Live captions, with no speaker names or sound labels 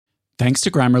Thanks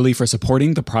to Grammarly for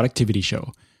supporting the Productivity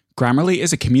Show. Grammarly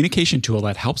is a communication tool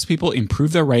that helps people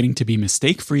improve their writing to be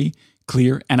mistake-free,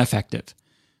 clear, and effective.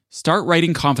 Start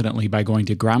writing confidently by going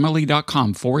to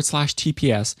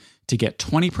grammarly.com/TPS to get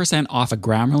 20% off a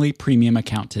Grammarly premium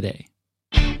account today.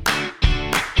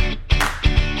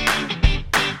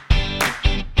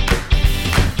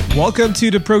 Welcome to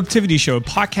the Productivity Show, a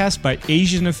podcast by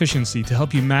Asian Efficiency to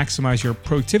help you maximize your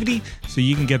productivity so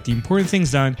you can get the important things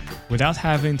done without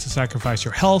having to sacrifice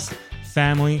your health,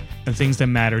 family, and things that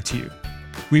matter to you.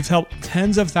 We've helped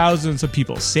tens of thousands of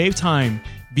people save time,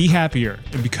 be happier,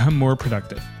 and become more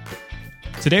productive.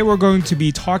 Today we're going to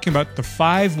be talking about the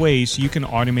 5 ways you can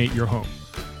automate your home.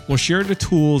 We'll share the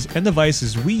tools and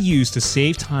devices we use to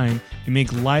save time and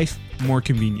make life more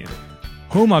convenient.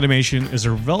 Home automation is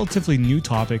a relatively new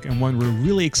topic and one we're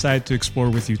really excited to explore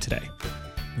with you today.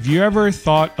 If you ever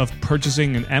thought of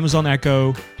purchasing an Amazon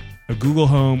Echo, a Google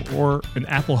Home, or an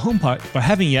Apple HomePod but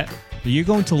haven't yet, you're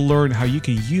going to learn how you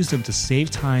can use them to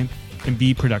save time and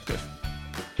be productive.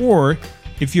 Or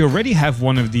if you already have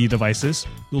one of the devices,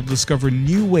 you'll discover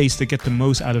new ways to get the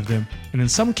most out of them and in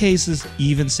some cases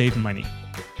even save money.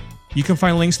 You can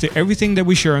find links to everything that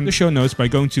we share in the show notes by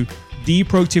going to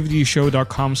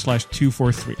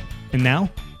theproductivityshow.com/243. And now,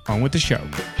 on with the show.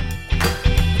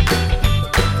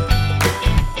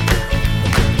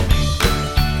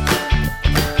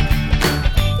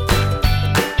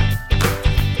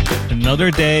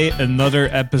 Another day, another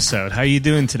episode. How are you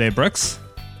doing today, Brooks?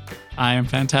 I am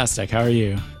fantastic. How are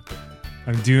you?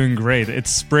 I'm doing great.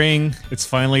 It's spring. It's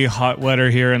finally hot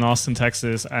weather here in Austin,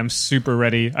 Texas. I'm super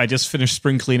ready. I just finished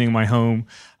spring cleaning my home.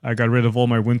 I got rid of all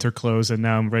my winter clothes and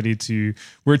now I'm ready to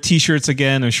wear t-shirts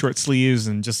again and short sleeves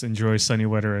and just enjoy sunny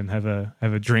weather and have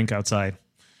a drink outside.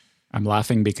 I'm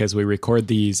laughing because we record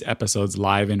these episodes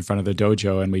live in front of the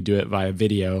dojo and we do it via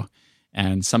video.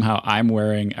 And somehow I'm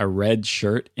wearing a red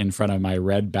shirt in front of my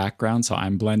red background, so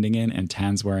I'm blending in, and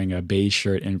Tan's wearing a beige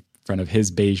shirt in front of his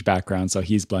beige background, so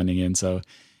he's blending in. So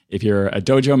if you're a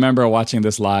dojo member watching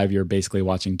this live, you're basically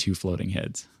watching 2 floating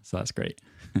heads. So that's great.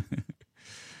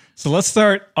 So let's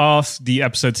start off the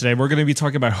episode today. We're going to be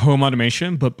talking about home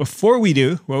automation, but before we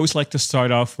do, we always like to start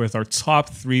off with our top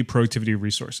 3 productivity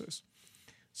resources.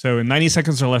 So in 90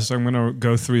 seconds or less, I'm going to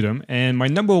go through them. And my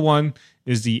number 1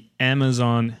 is the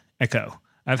Amazon Echo.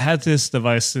 I've had this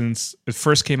device since it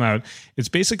first came out. It's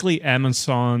basically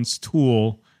Amazon's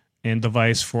tool and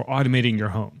device for automating your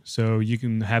home. So you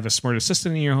can have a smart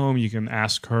assistant in your home. You can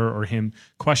ask her or him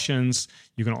questions.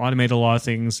 You can automate a lot of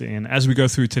things. And as we go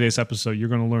through today's episode, you're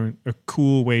going to learn a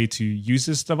cool way to use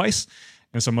this device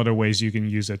and some other ways you can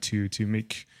use it to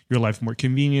make your life more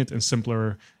convenient and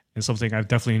simpler, and something I've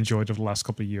definitely enjoyed over the last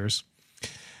couple of years.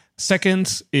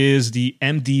 Second is the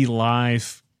MD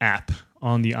Live app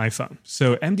on the iPhone.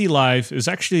 So MD Live is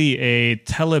actually a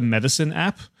telemedicine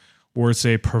app, or it's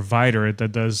a provider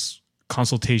that does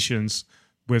consultations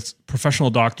with professional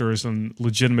doctors and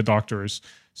legitimate doctors.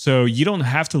 So you don't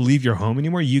have to leave your home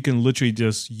anymore. You can literally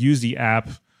just use the app,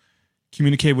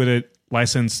 communicate with a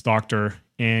licensed doctor,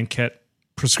 and get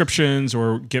prescriptions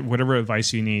or get whatever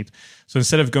advice you need. So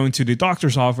instead of going to the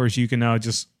doctor's office, you can now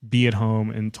just be at home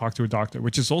and talk to a doctor,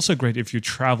 which is also great if you're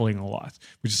traveling a lot,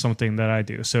 which is something that I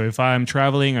do. So if I'm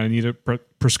traveling, I need a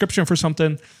prescription for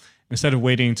something, instead of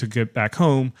waiting to get back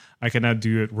home, I can now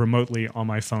do it remotely on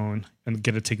my phone and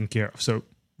get it taken care of. So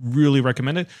really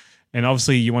recommend it. And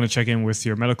obviously you want to check in with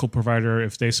your medical provider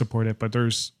if they support it, but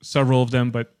there's several of them,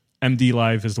 but MD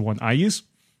Live is the one I use.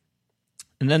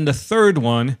 And then the third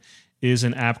one is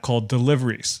an app called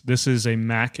Deliveries. This is a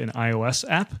Mac and iOS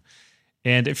app.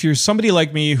 And if you're somebody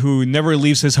like me who never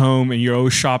leaves his home and you're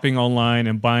always shopping online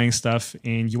and buying stuff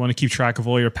and you want to keep track of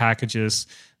all your packages,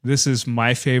 this is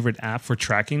my favorite app for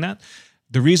tracking that.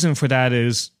 The reason for that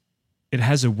is it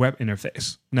has a web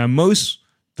interface. Now, most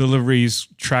deliveries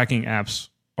tracking apps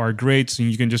are great,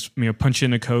 and you can just punch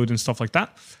in a code and stuff like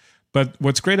that. But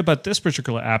what's great about this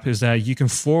particular app is that you can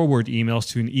forward emails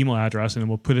to an email address and it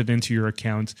will put it into your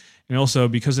account. And also,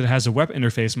 because it has a web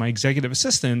interface, my executive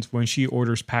assistant, when she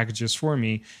orders packages for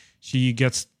me, she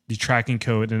gets the tracking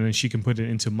code and then she can put it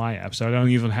into my app. So I don't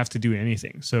even have to do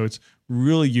anything. So it's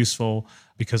really useful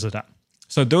because of that.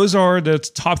 So those are the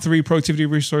top 3 productivity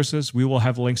resources. We will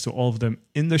have links to all of them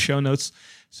in the show notes.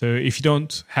 So if you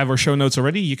don't have our show notes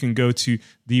already, you can go to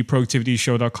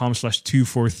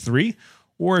theproductivityshow.com/243.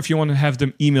 Or if you want to have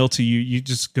them emailed to you, you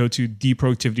just go to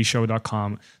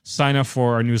theproductivityshow.com, sign up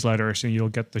for our newsletters, and you'll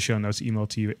get the show notes emailed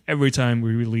to you every time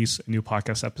we release a new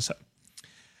podcast episode.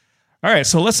 All right,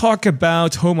 so let's talk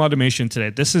about home automation today.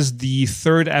 This is the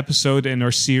 3rd episode in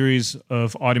our series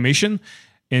of automation.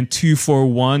 In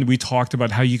 241, we talked about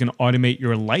how you can automate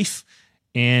your life.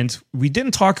 And we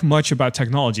didn't talk much about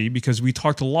technology because we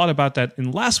talked a lot about that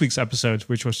in last week's episode,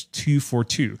 which was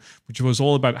 242, which was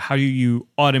all about how you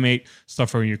automate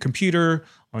stuff on your computer,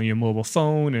 on your mobile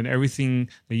phone, and everything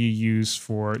that you use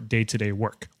for day-to-day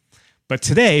work. But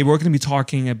today, we're going to be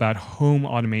talking about home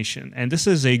automation. And this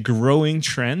is a growing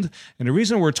trend. And the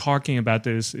reason we're talking about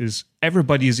this is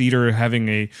everybody's either having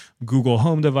a Google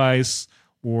Home device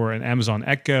or an Amazon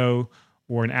Echo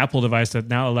or an Apple device that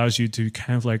now allows you to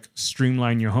kind of like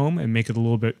streamline your home and make it a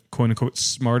little bit, quote unquote,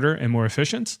 smarter and more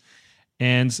efficient.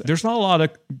 And there's not a lot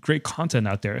of great content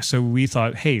out there. So we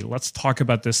thought, hey, let's talk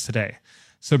about this today.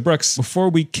 So Brooks, before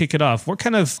we kick it off, what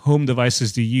kind of home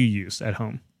devices do you use at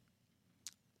home?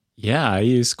 Yeah, I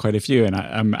use quite a few. And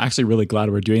I'm actually really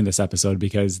glad we're doing this episode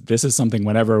because this is something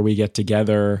whenever we get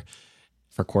together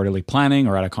for quarterly planning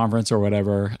or at a conference or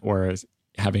whatever, or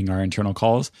having our internal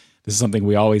calls, this is something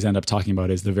we always end up talking about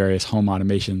is the various home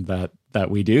automation that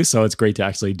we do. So it's great to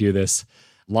actually do this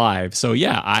live. So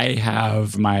yeah, I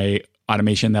have my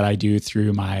automation that I do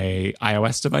through my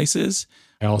iOS devices.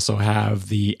 I also have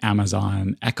the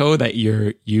Amazon Echo that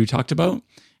you talked about.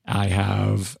 I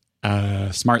have a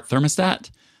smart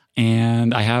thermostat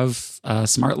and I have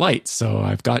smart lights. So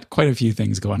I've got quite a few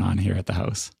things going on here at the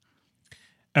house.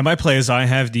 At my place, I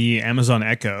have the Amazon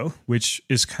Echo, which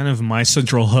is kind of my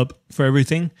central hub for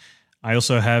everything. I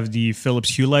also have the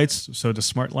Philips Hue lights, so the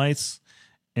smart lights.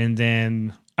 And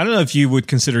then, I don't know if you would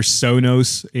consider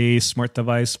Sonos a smart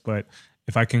device, but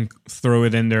if I can throw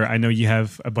it in there, I know you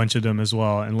have a bunch of them as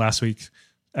well. And last week's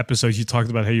episode, you talked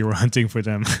about how you were hunting for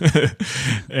them.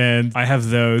 And I have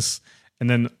those. And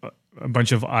then a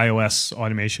bunch of iOS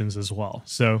automations as well.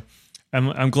 So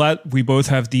I'm glad we both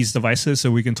have these devices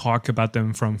so we can talk about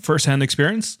them from firsthand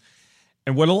experience.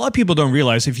 And what a lot of people don't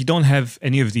realize, if you don't have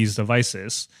any of these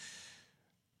devices,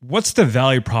 what's the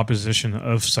value proposition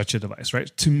of such a device, right?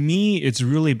 To me, it's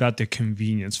really about the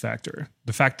convenience factor.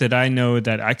 The fact that I know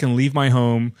that I can leave my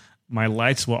home, my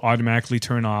lights will automatically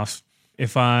turn off.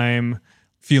 If I'm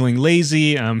feeling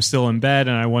lazy and I'm still in bed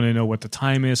and I want to know what the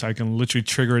time is, I can literally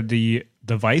trigger the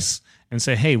device and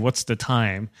say, hey, what's the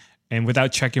time? And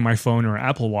without checking my phone or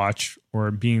Apple Watch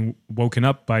or being woken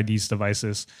up by these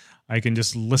devices, I can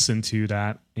just listen to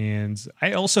that. And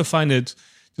I also find it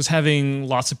just having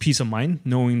lots of peace of mind,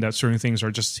 knowing that certain things are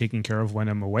just taken care of when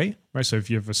I'm away, right? So if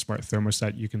you have a smart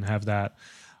thermostat, you can have that.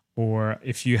 Or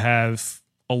if you have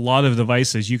a lot of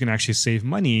devices, you can actually save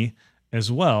money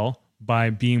as well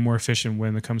by being more efficient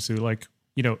when it comes to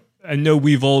I know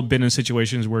we've all been in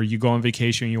situations where you go on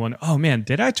vacation and you wonder, oh man,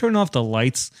 did I turn off the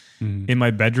lights in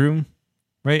my bedroom?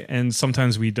 Right. And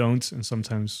sometimes we don't, and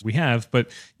sometimes we have.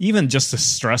 But even just the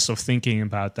stress of thinking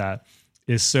about that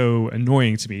is so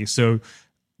annoying to me. So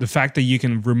the fact that you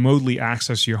can remotely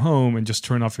access your home and just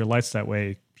turn off your lights that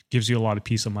way gives you a lot of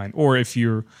peace of mind. Or if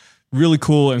you're really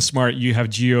cool and smart, you have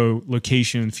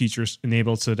geolocation features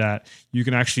enabled so that you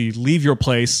can actually leave your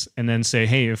place and then say,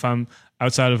 hey, if I'm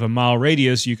outside of a mile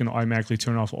radius, you can automatically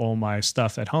turn off all my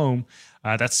stuff at home.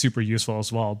 That's super useful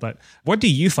as well. But what do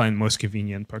you find most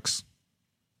convenient, Brooks?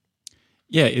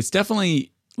 Yeah, it's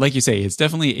definitely, like you say, it's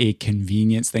definitely a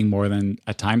convenience thing more than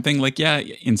a time thing. Like, yeah,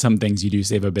 in some things you do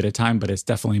save a bit of time, but it's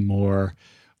definitely more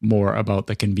about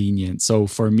the convenience. So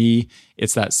for me,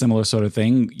 it's that similar sort of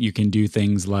thing. You can do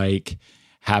things like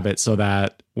have it so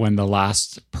that when the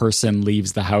last person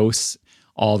leaves the house,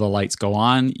 all the lights go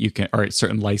on.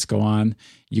 Certain lights go on.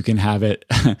 You can have it.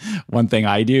 One thing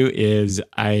I do is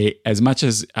as much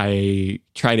as I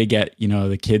try to get,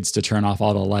 the kids to turn off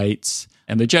all the lights,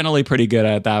 and they're generally pretty good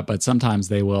at that, but sometimes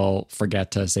they will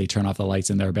forget to say turn off the lights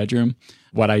in their bedroom.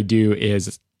 What I do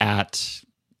is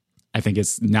I think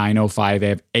it's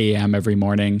 9:05 a.m. every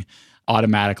morning,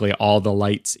 automatically all the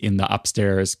lights in the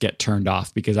upstairs get turned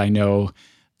off because I know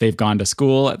they've gone to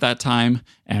school at that time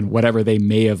and whatever they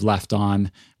may have left on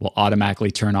will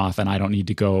automatically turn off and I don't need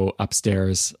to go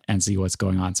upstairs and see what's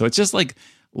going on. So it's just like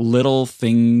little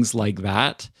things like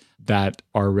that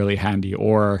are really handy.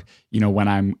 Or, when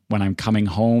I'm coming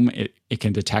home, it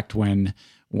can detect when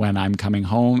I'm coming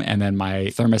home and then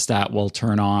my thermostat will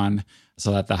turn on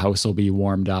so that the house will be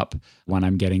warmed up when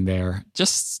I'm getting there.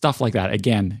 Just stuff like that.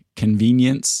 Again,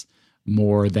 convenience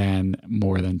more than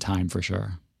time for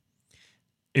sure.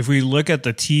 If we look at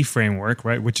the T framework,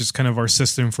 right, which is kind of our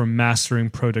system for mastering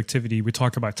productivity, we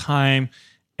talk about time,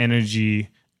 energy,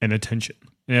 and attention.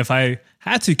 And if I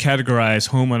had to categorize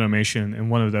home automation in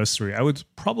one of those three, I would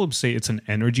probably say it's an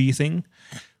energy thing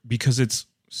because it's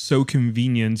so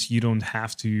convenient. You don't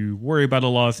have to worry about a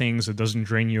lot of things. It doesn't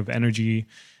drain you of energy.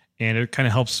 And it kind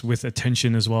of helps with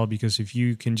attention as well, because if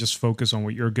you can just focus on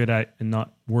what you're good at and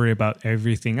not worry about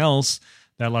everything else,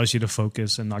 that allows you to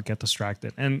focus and not get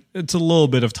distracted. And it's a little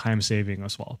bit of time saving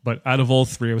as well. But out of all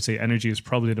three, I would say energy is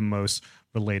probably the most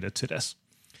related to this.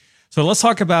 So let's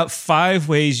talk about 5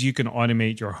 ways you can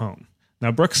automate your home.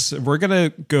 Now, Brooks, we're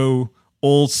going to go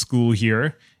old school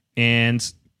here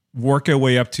and work our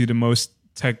way up to the most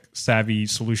tech savvy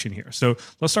solution here. So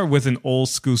let's start with an old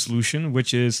school solution,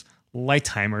 which is light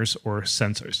timers or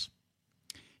sensors.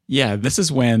 Yeah, this is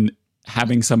when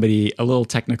having somebody a little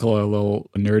technical or a little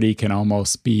nerdy can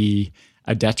almost be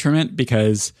a detriment,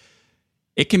 because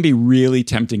it can be really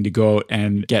tempting to go out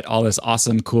and get all this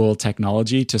awesome, cool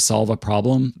technology to solve a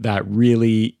problem that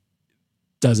really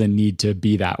doesn't need to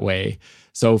be that way.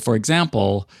 So, for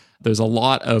example, there's a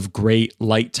lot of great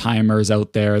light timers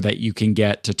out there that you can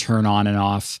get to turn on and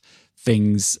off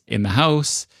things in the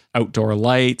house, outdoor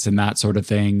lights and that sort of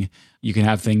thing. You can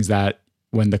have things that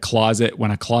when a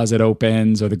closet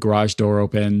opens or the garage door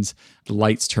opens, the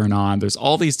lights turn on. There's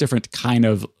all these different kind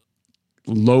of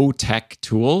low tech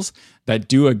tools that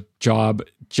do a job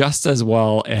just as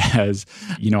well as,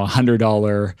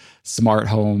 $100 smart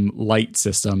home light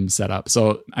system setup.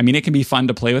 So, I mean, it can be fun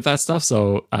to play with that stuff.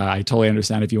 So I totally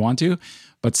understand if you want to,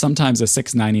 but sometimes a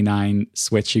 $6.99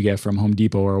 switch you get from Home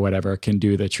Depot or whatever can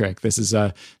do the trick. This is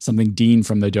something Dean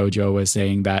from the dojo was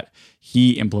saying, that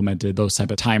he implemented those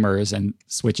type of timers and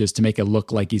switches to make it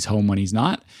look like he's home when he's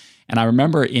not. And I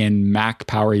remember in Mac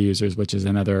Power Users, which is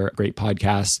another great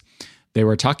podcast, they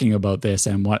were talking about this,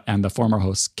 and the former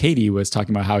host Katie was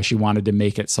talking about how she wanted to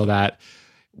make it so that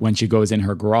when she goes in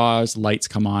her garage, lights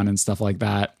come on and stuff like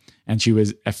that. And she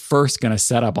was at first going to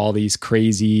set up all these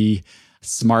crazy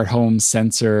smart home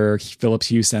sensor, Philips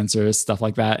Hue sensors, stuff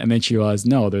like that. And then she realized,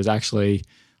 no, there's actually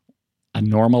a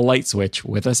normal light switch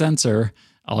with a sensor.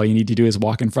 All you need to do is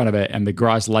walk in front of it and the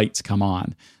garage lights come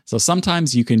on. So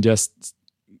sometimes you can just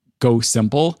go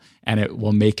simple and it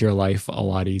will make your life a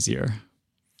lot easier.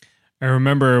 I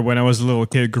remember when I was a little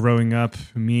kid growing up,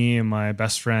 me and my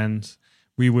best friend,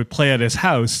 we would play at his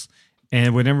house.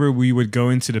 And whenever we would go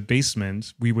into the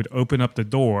basement, we would open up the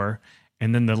door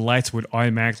and then the lights would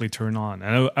automatically turn on.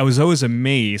 And I was always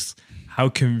amazed how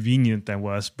convenient that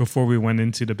was before we went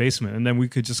into the basement. And then we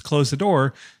could just close the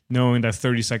door knowing that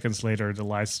 30 seconds later, the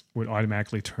lights would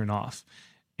automatically turn off.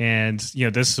 And,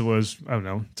 this was,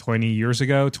 20 years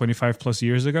ago, 25 plus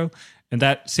years ago. And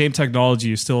that same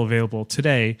technology is still available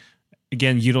today.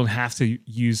 Again, you don't have to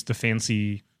use the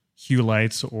fancy hue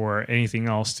lights or anything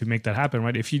else to make that happen,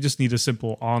 right? If you just need a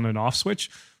simple on and off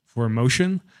switch for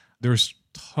motion, there's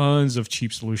tons of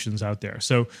cheap solutions out there.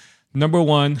 So number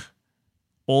one,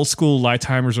 old school light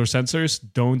timers or sensors,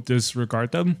 don't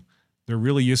disregard them. They're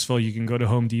really useful. You can go to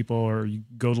Home Depot or you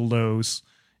go to Lowe's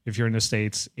if you're in the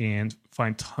States and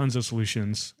find tons of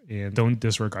solutions, and don't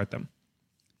disregard them.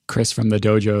 Chris from the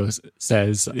dojo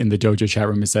says in the dojo chat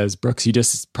room, it says, Brooks, you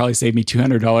just probably saved me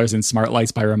 $200 in smart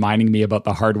lights by reminding me about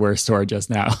the hardware store just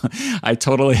now. I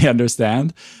totally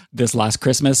understand. This last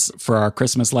Christmas, for our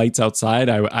Christmas lights outside,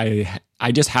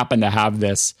 I just happened to have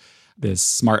this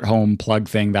smart home plug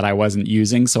thing that I wasn't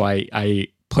using. So I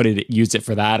used it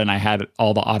for that, and I had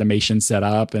all the automation set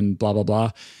up and blah, blah,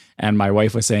 blah. And my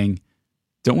wife was saying,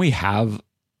 don't we have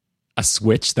a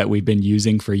switch that we've been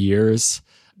using for years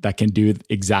that can do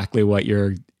exactly what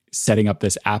you're setting up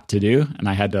this app to do? And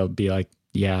I had to be like,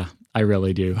 yeah, I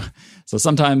really do. So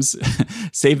sometimes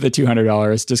save the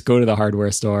 $200, just go to the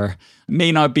hardware store.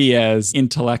 May not be as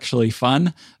intellectually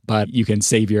fun, but you can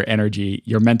save your energy,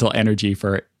 your mental energy,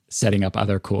 for setting up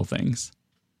other cool things.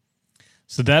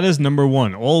 So that is number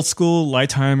one, old school light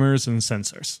timers and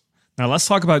sensors. Now let's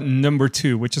talk about number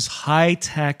two, which is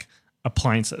high-tech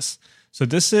appliances. So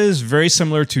this is very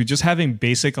similar to just having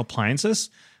basic appliances,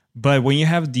 but when you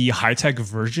have the high-tech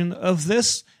version of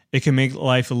this, it can make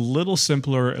life a little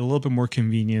simpler, a little bit more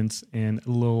convenient, and a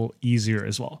little easier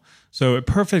as well. So a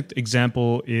perfect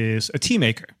example is a tea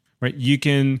maker, right? You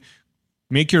can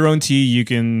make your own tea. You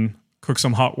can cook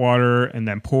some hot water and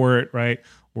then pour it, right?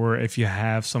 Or if you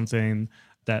have something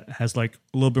that has like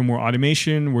a little bit more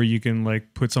automation where you can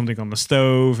like put something on the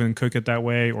stove and cook it that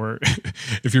way. Or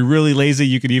if you're really lazy,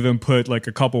 you could even put like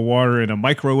a cup of water in a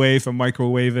microwave and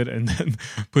microwave it and then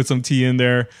put some tea in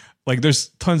there. Like there's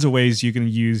tons of ways you can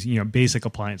use, basic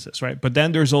appliances, right? But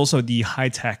then there's also the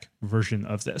high-tech version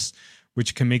of this,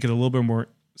 which can make it a little bit more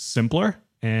simpler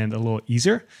and a little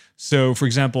easier. So for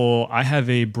example, I have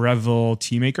a Breville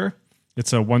tea maker.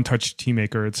 It's a one-touch tea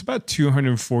maker. It's about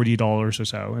 $240 or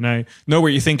so. And I know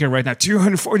what you're thinking right now,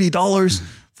 $240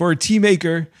 for a tea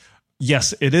maker.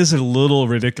 Yes, it is a little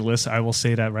ridiculous. I will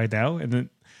say that right now. And then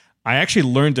I actually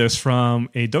learned this from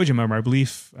a dojo member. I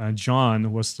believe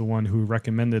John was the one who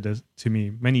recommended it to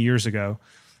me many years ago.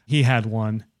 He had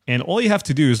one. And all you have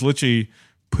to do is literally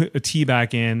put a tea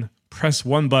bag in, press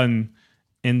one button,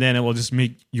 and then it will just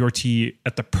make your tea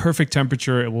at the perfect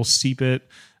temperature. It will steep it.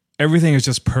 Everything is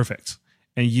just perfect.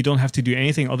 And you don't have to do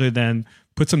anything other than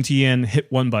put some tea in,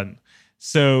 hit one button.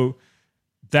 So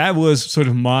that was sort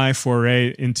of my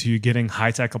foray into getting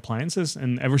high-tech appliances.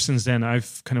 And ever since then,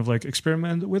 I've kind of like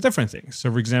experimented with different things.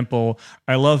 So for example,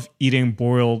 I love eating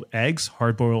boiled eggs,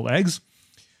 hard-boiled eggs.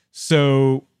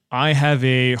 So I have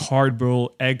a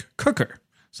hard-boiled egg cooker.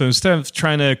 So instead of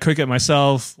trying to cook it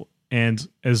myself, and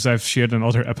as I've shared in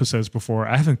other episodes before,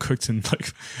 I haven't cooked in like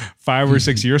 5 or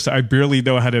 6 years. So I barely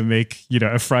know how to make,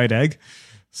 a fried egg.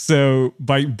 So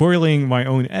by boiling my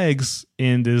own eggs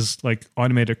in this like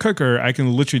automated cooker, I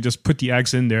can literally just put the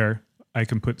eggs in there. I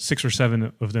can put 6 or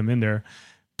 7 of them in there,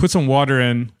 put some water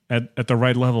in at the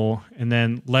right level, and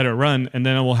then let it run. And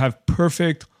then I will have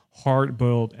perfect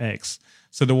hard-boiled eggs.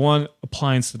 So the one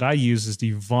appliance that I use is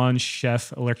the Von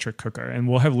Chef electric cooker. And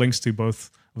we'll have links to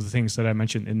both of the things that I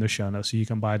mentioned in the show notes, so you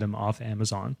can buy them off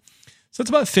Amazon. So it's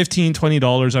about $15,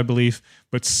 $20, I believe,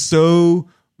 but so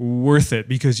worth it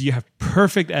because you have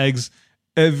perfect eggs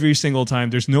every single time.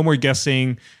 There's no more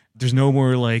guessing. There's no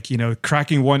more like,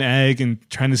 cracking one egg and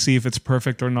trying to see if it's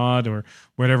perfect or not or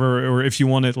whatever. Or if you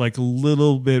want it like a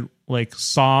little bit like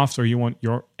soft or you want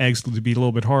your eggs to be a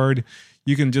little bit hard,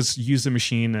 you can just use the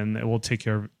machine and it will take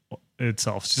care of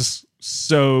itself. It's just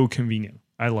so convenient.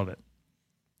 I love it.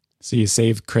 So you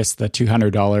saved Chris the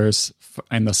 $200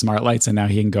 in the smart lights, and now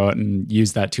he can go out and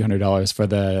use that $200 for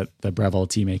the Breville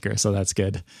tea maker. So that's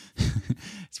good.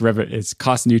 It's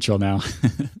cost neutral now.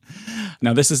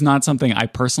 Now, this is not something I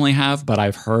personally have, but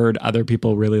I've heard other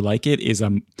people really like it.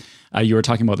 You were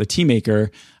talking about the tea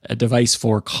maker. A device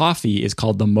for coffee is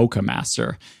called the Mocha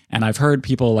Master. And I've heard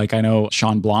people like, I know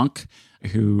Sean Blanc,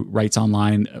 who writes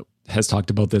online, has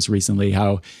talked about this recently,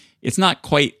 how it's not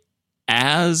quite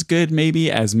as good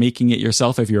maybe as making it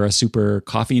yourself if you're a super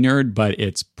coffee nerd, but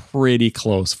it's pretty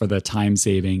close for the time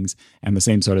savings and the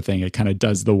same sort of thing. It kind of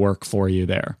does the work for you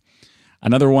there.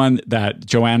 Another one that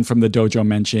Joanne from the dojo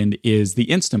mentioned is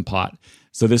the Instant Pot.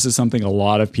 So this is something a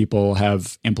lot of people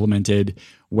have implemented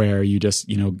where you just,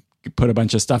 put a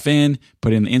bunch of stuff in,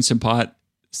 put it in the Instant Pot,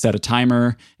 set a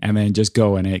timer, and then just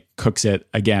go and it cooks it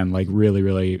again, like really,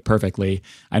 really perfectly.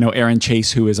 I know Erin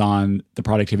Chase, who is on the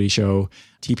productivity show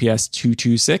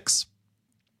TPS243.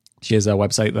 She has a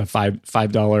website, the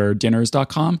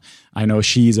 $5dinners.com. I know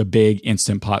she's a big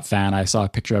Instant Pot fan. I saw a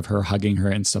picture of her hugging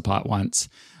her Instant Pot once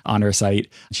on her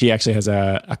site. She actually has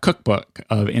a cookbook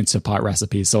of Instant Pot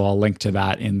recipes, so I'll link to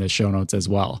that in the show notes as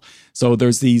well. So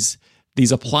there's these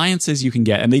appliances you can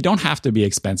get, and they don't have to be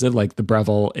expensive. Like the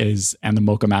Breville and the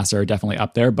Mocha Master are definitely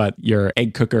up there, but your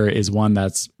egg cooker is one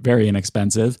that's very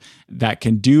inexpensive that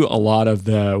can do a lot of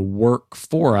the work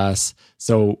for us.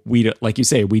 So like you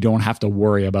say, we don't have to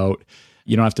worry about,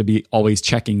 you don't have to be always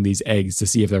checking these eggs to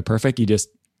see if they're perfect. You just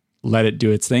let it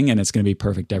do its thing and it's going to be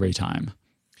perfect every time.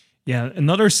 Yeah.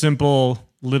 Another simple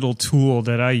little tool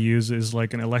that I use is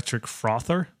like an electric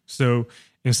frother. So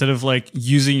instead of like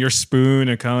using your spoon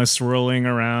and kind of swirling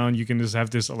around, you can just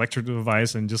have this electric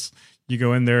device and just you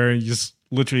go in there and you just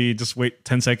literally just wait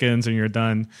 10 seconds and you're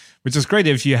done, which is great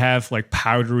if you have like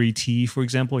powdery tea, for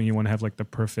example, and you want to have like the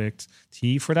perfect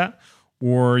tea for that.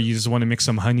 Or you just want to mix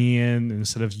some honey in.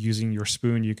 Instead of using your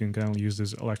spoon, you can kind of use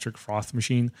this electric froth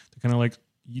machine to kind of like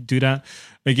you do that.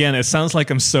 Again, it sounds like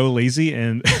I'm so lazy,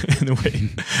 and in a way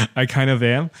I kind of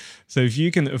am. So if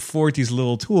you can afford these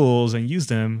little tools and use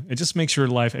them, it just makes your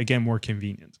life, again, more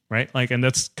convenient, right? Like, and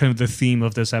that's kind of the theme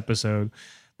of this episode.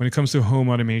 When it comes to home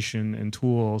automation and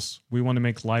tools, we want to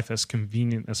make life as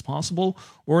convenient as possible.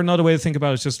 Or another way to think about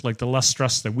it is just like the less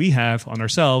stress that we have on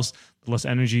ourselves, the less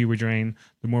energy we drain,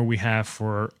 the more we have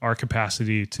for our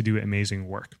capacity to do amazing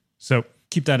work. So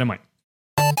keep that in mind.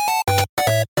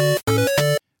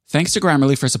 Thanks to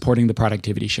Grammarly for supporting the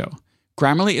Productivity Show.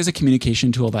 Grammarly is a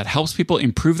communication tool that helps people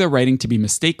improve their writing to be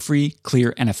mistake-free,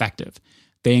 clear, and effective.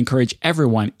 They encourage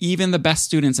everyone, even the best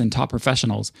students and top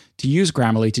professionals, to use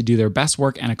Grammarly to do their best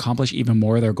work and accomplish even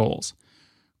more of their goals.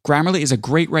 Grammarly is a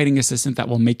great writing assistant that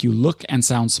will make you look and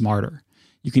sound smarter.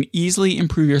 You can easily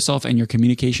improve yourself and your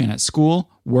communication at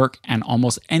school, work, and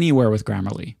almost anywhere with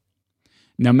Grammarly.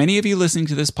 Now, many of you listening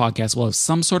to this podcast will have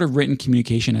some sort of written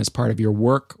communication as part of your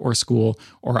work or school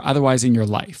or otherwise in your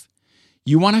life.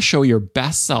 You want to show your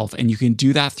best self, and you can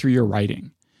do that through your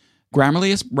writing.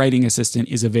 Grammarly's Writing Assistant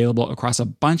is available across a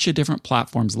bunch of different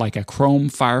platforms like a Chrome,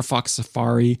 Firefox,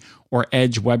 Safari, or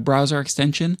Edge web browser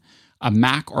extension, a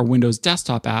Mac or Windows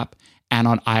desktop app, and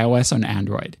on iOS and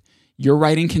Android. your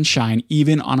writing can shine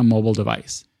even on a mobile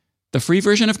device. The free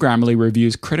version of Grammarly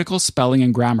reviews critical spelling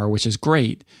and grammar, which is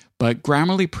great, but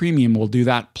Grammarly Premium will do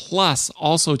that, plus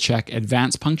also check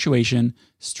advanced punctuation,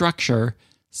 structure,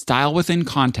 style within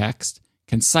context,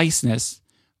 conciseness,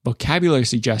 vocabulary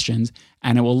suggestions,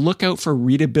 and it will look out for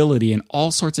readability in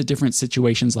all sorts of different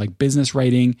situations like business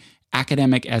writing,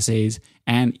 academic essays,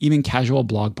 and even casual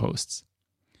blog posts.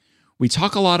 We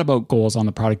talk a lot about goals on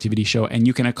the Productivity Show, and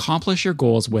you can accomplish your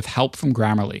goals with help from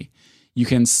Grammarly. You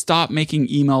can stop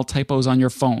making email typos on your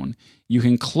phone. You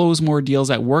can close more deals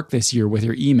at work this year with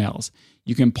your emails.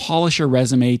 You can polish your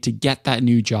resume to get that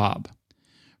new job.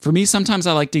 For me, sometimes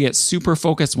I like to get super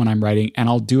focused when I'm writing, and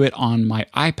I'll do it on my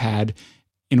iPad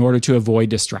in order to avoid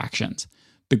distractions.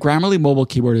 The Grammarly mobile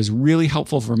keyboard is really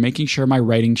helpful for making sure my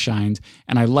writing shines,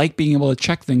 and I like being able to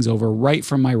check things over right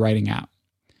from my writing app.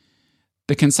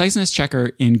 The conciseness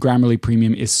checker in Grammarly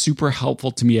Premium is super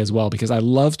helpful to me as well because I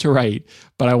love to write,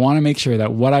 but I want to make sure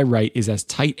that what I write is as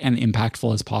tight and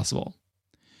impactful as possible.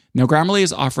 Now, Grammarly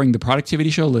is offering the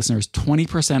Productivity Show listeners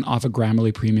 20% off a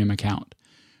Grammarly Premium account.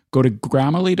 Go to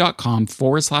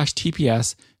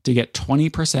grammarly.com/TPS to get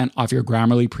 20% off your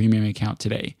Grammarly Premium account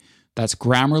today. That's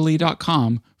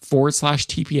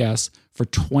grammarly.com/TPS for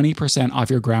 20% off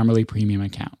your Grammarly Premium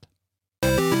account.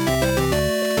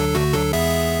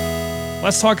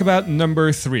 Let's talk about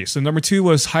number 3. So number 2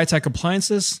 was high-tech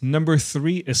appliances. Number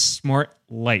 3 is smart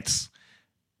lights.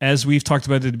 As we've talked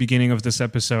about at the beginning of this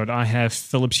episode, I have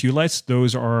Philips Hue lights.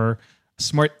 Those are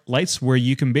smart lights where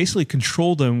you can basically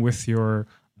control them with your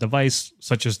device,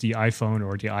 such as the iPhone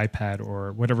or the iPad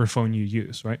or whatever phone you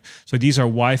use, right? So these are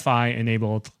Wi-Fi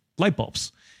enabled light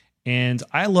bulbs. And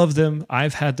I love them.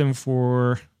 I've had them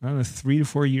for, 3 to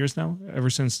 4 years now, ever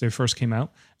since they first came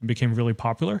out and became really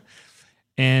popular.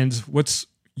 And what's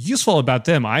useful about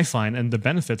them, I find, and the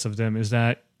benefits of them is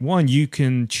that, one, you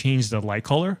can change the light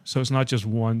color. So it's not just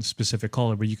one specific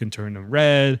color, but you can turn them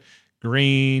red,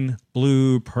 green,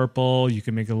 blue, purple. You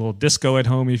can make a little disco at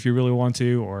home if you really want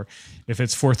to. Or if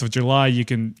it's 4th of July, you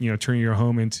can, turn your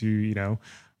home into,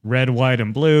 red, white,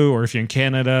 and blue. Or if you're in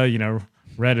Canada,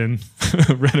 red and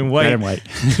red and white. Red and white.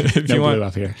 If no you want. blue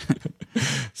up here.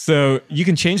 So you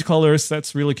can change colors.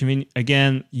 That's really convenient.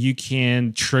 Again, you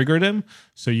can trigger them.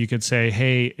 So you could say,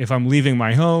 hey, if I'm leaving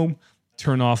my home,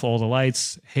 turn off all the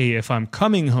lights. Hey, if I'm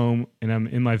coming home and I'm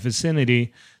in my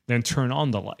vicinity, then turn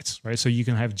on the lights, right? So you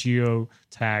can have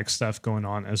geotag stuff going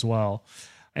on as well.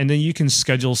 And then you can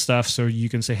schedule stuff. So you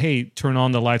can say, hey, turn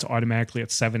on the lights automatically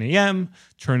at 7 a.m.,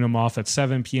 turn them off at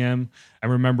 7 p.m. I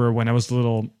remember when I was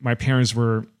little, my parents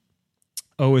were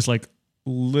always like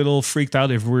little freaked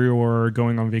out if we were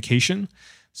going on vacation.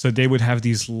 So they would have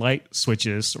these light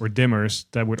switches or dimmers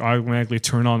that would automatically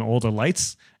turn on all the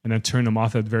lights and then turn them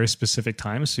off at very specific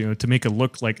times, to make it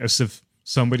look like as if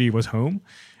somebody was home.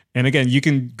 And again, you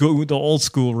can go the old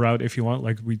school route if you want,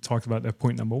 like we talked about at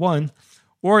point number 1.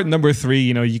 Or number 3,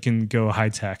 you can go high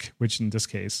tech, which in this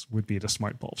case would be the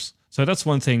smart bulbs. So that's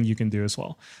one thing you can do as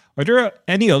well. Are there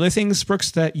any other things, Brooks,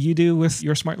 that you do with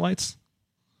your smart lights?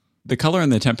 The color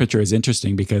and the temperature is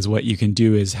interesting because what you can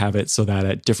do is have it so that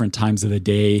at different times of the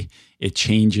day, it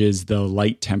changes the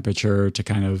light temperature to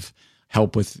kind of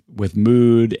help with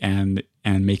mood and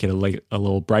make it a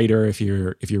little brighter if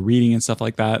you're reading and stuff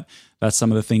like that. That's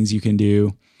some of the things you can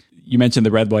do. You mentioned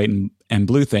the red, white, and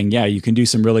blue thing. Yeah, you can do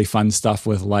some really fun stuff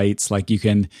with lights. Like you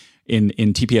can, in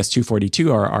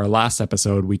TPS243, our last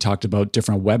episode, we talked about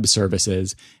different web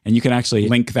services, and you can actually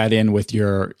link that in with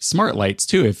your smart lights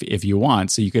too, if you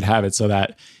want. So you could have it so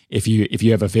that if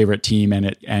you have a favorite team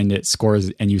and it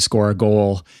scores and you score a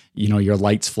goal, your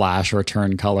lights flash or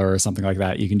turn color or something like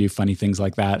that. You can do funny things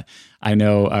like that. I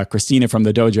know Christina from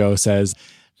the dojo says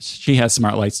she has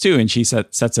smart lights too, and she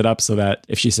sets it up so that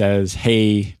if she says,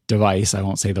 hey, device, I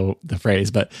won't say the phrase,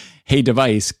 but hey,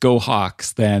 device, go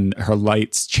Hawks, then her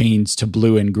lights change to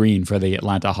blue and green for the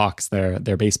Atlanta Hawks,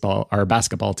 their baseball or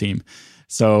basketball team.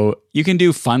 So you can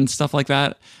do fun stuff like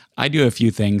that. I do a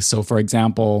few things. So for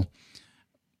example,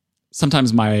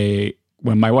 sometimes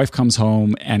when my wife comes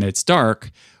home and it's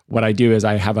dark, what I do is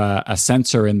I have a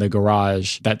sensor in the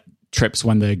garage that trips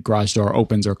when the garage door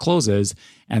opens or closes.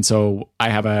 And so I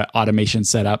have an automation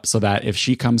set up so that if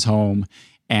she comes home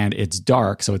and it's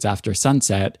dark, so it's after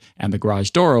sunset, and the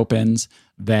garage door opens,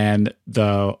 then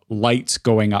the lights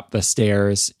going up the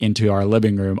stairs into our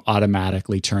living room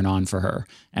automatically turn on for her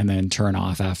and then turn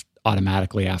off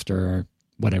automatically after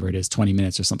whatever it is, 20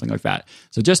 minutes or something like that.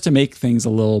 So just to make things a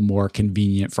little more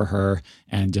convenient for her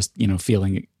and just,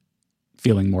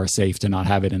 feeling more safe to not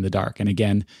have it in the dark. And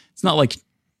again, it's not like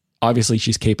obviously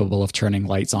she's capable of turning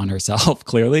lights on herself,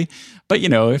 clearly. But,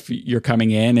 if you're coming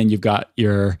in and you've got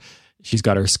your she's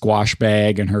got her squash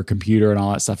bag and her computer and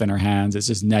all that stuff in her hands. It's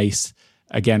just nice.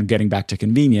 Again, getting back to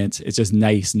convenience, it's just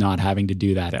nice not having to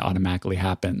do that. It automatically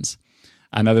happens.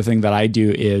 Another thing that I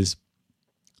do is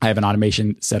I have an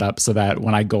automation set up so that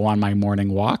when I go on my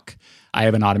morning walk, I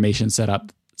have an automation set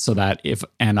up so that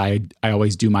I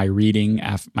always do my reading,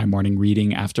 my morning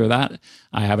reading after that.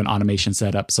 I have an automation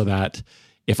set up so that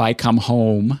if I come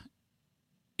home,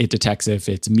 it detects if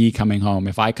it's me coming home.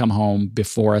 If I come home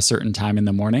before a certain time in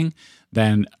the morning,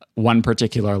 then one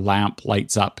particular lamp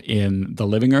lights up in the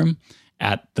living room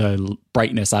at the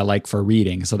brightness I like for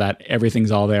reading, so that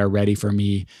everything's all there ready for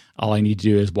me. All I need to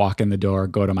do is walk in the door,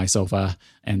 go to my sofa,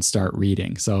 and start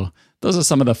reading. So those are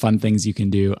some of the fun things you can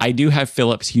do. I do have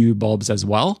Philips Hue bulbs as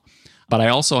well, but I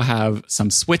also have some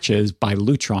switches by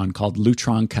Lutron called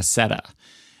Lutron Cassetta.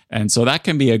 And so that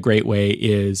can be a great way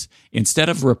is instead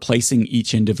of replacing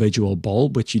each individual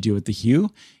bulb, which you do with the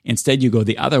Hue, instead you go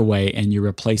the other way and you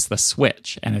replace the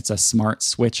switch. And it's a smart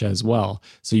switch as well.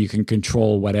 So you can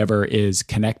control whatever is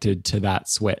connected to that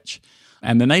switch.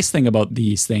 And the nice thing about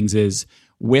these things is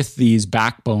with these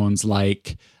backbones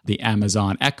like the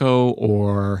Amazon Echo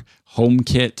or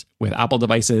HomeKit with Apple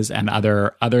devices and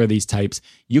other of these types,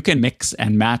 you can mix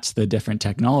and match the different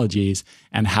technologies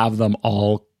and have them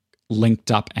all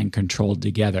linked up and controlled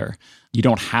together. You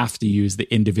don't have to use the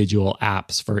individual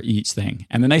apps for each thing.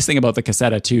 And the nice thing about the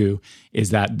Cassetta too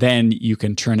is that then you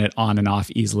can turn it on and off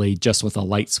easily just with a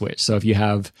light switch. So if you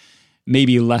have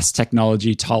maybe less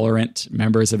technology tolerant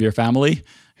members of your family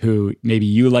who maybe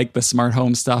you like the smart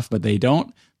home stuff, but they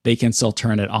don't, they can still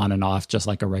turn it on and off just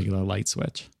like a regular light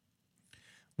switch.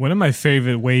 One of my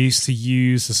favorite ways to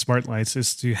use the smart lights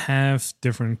is to have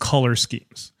different color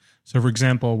schemes. So for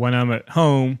example, when I'm at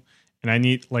home, and I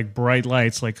need like bright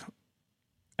lights, like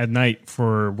at night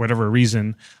for whatever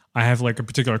reason, I have like a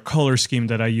particular color scheme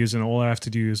that I use, and all I have to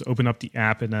do is open up the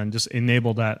app and then just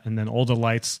enable that, and then all the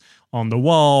lights on the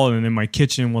wall and in my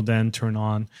kitchen will then turn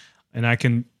on, and I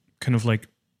can kind of like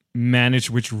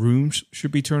manage which rooms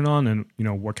should be turned on, and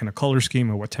what kind of color scheme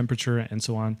or what temperature and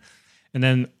so on. And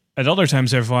then at other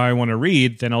times, if I want to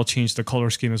read, then I'll change the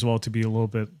color scheme as well to be a little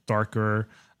bit darker,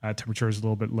 temperature is a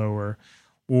little bit lower.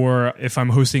 Or if I'm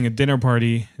hosting a dinner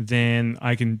party, then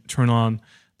I can turn on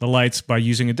the lights by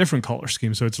using a different color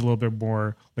scheme. So it's a little bit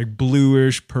more like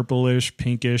bluish, purplish,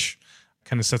 pinkish,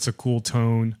 kind of sets a cool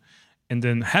tone. And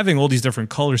then having all these different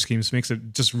color schemes makes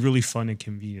it just really fun and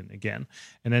convenient again.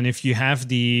 And then if you have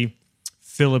the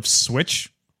Philips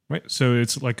switch, right? So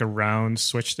it's like a round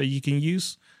switch that you can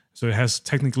use. So it has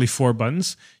technically 4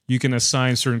 buttons. You can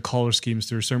assign certain color schemes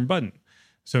to a certain button.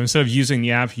 So instead of using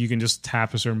the app, you can just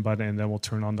tap a certain button and then we'll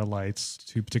turn on the lights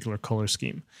to a particular color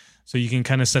scheme. So you can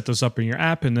kind of set those up in your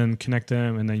app and then connect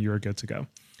them and then you're good to go.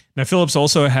 Now, Philips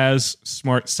also has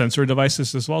smart sensor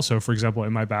devices as well. So for example,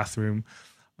 in my bathroom,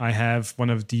 I have one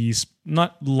of these,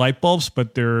 not light bulbs,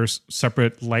 but there's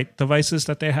separate light devices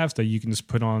that they have that you can just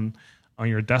put on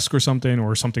your desk or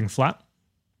something flat.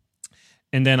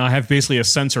 And then I have basically a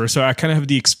sensor. So I kind of have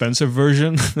the expensive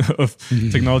version of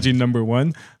technology number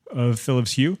 1 of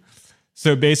Philips Hue.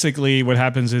 So basically what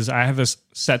happens is I have a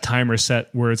set timer set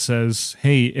where it says,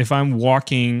 hey, if I'm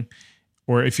walking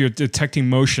or if you're detecting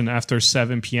motion after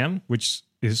 7 p.m., which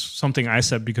is something I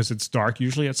set because it's dark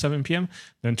usually at 7 p.m.,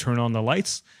 then turn on the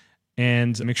lights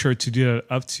and make sure to do it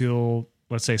up till,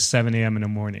 let's say, 7 a.m. in the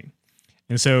morning.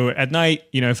 And so at night,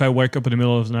 if I wake up in the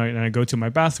middle of the night and I go to my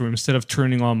bathroom, instead of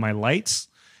turning on my lights,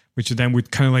 which then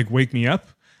would kind of like wake me up,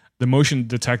 the motion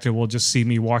detector will just see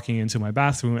me walking into my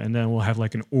bathroom, and then we'll have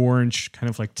like an orange kind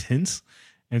of like tint.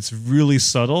 And it's really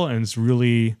subtle and it's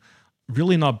really,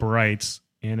 really not bright.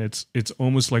 And it's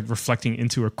almost like reflecting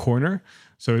into a corner.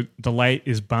 So the light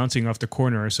is bouncing off the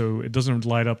corner. So it doesn't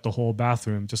light up the whole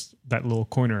bathroom, just that little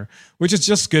corner, which is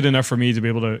just good enough for me to be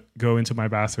able to go into my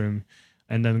bathroom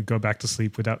and then go back to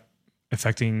sleep without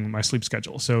affecting my sleep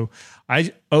schedule. So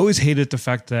I always hated the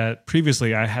fact that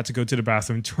previously I had to go to the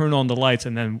bathroom, turn on the lights,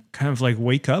 and then kind of like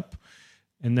wake up.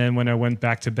 And then when I went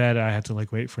back to bed, I had to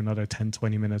like wait for another 10,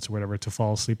 20 minutes or whatever to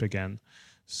fall asleep again.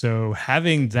 So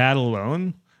having that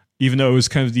alone, even though it was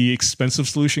kind of the expensive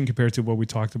solution compared to what we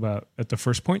talked about at the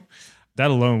first point,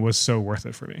 that alone was so worth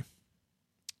it for me.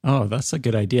 Oh, that's a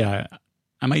good idea.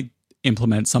 I might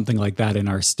implement something like that in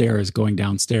our stairs, going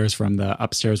downstairs from the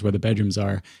upstairs where the bedrooms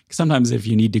are. Because sometimes if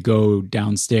you need to go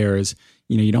downstairs,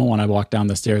 you don't want to walk down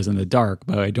the stairs in the dark,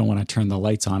 but I don't want to turn the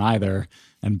lights on either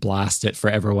and blast it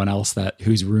for everyone else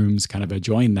whose rooms kind of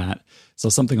adjoin that. So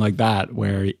something like that,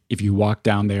 where if you walk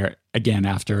down there again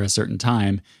after a certain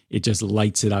time, it just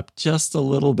lights it up just a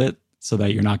little bit so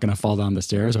that you're not going to fall down the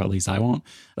stairs, or at least I won't.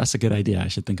 That's a good idea. I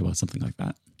should think about something like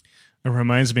that. It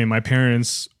reminds me, my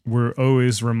parents were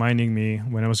always reminding me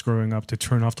when I was growing up to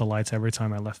turn off the lights every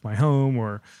time I left my home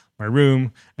or my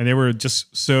room. And they were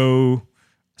just so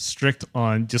strict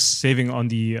on just saving on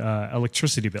the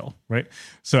electricity bill, right?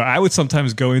 So I would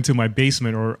sometimes go into my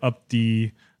basement or up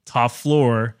the top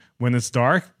floor when it's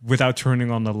dark without turning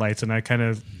on the lights. And I kind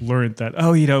of learned that,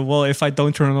 well, if I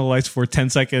don't turn on the lights for 10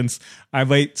 seconds, I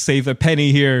might save a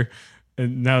penny here.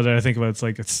 And now that I think about it, it's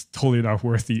like it's totally not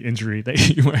worth the injury that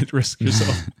you might risk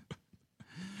yourself.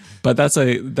 But that's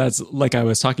like I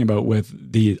was talking about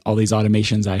with all these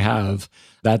automations I have.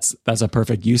 That's a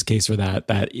perfect use case for that.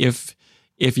 That if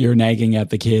you're nagging at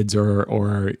the kids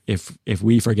or if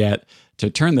we forget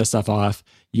to turn this stuff off,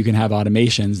 you can have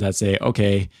automations that say,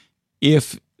 okay,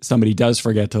 if somebody does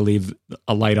forget to leave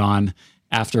a light on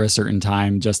after a certain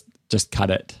time, just cut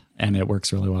it, and it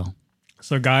works really well.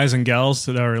 So guys and gals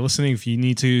that are listening, if you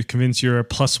need to convince your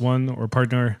plus one or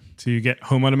partner to get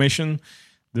home automation,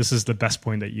 this is the best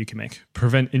point that you can make.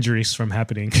 Prevent injuries from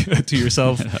happening to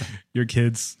yourself, your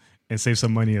kids, and save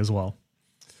some money as well.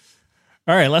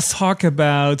 All right, let's talk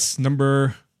about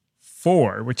number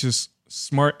 4, which is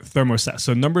smart thermostats.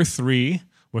 So number 3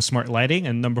 was smart lighting,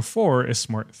 and number 4 is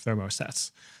smart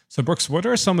thermostats. So Brooks, what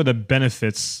are some of the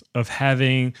benefits of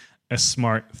having a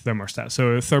smart thermostat?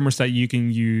 So a thermostat you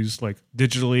can use like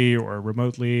digitally or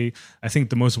remotely. I think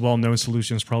the most well-known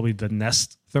solution is probably the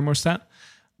Nest thermostat.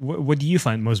 What do you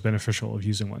find most beneficial of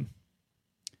using one?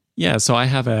 Yeah, so I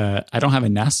don't have a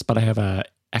Nest, but I have a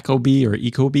Ecobee or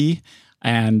Ecobee.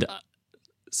 And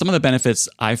some of the benefits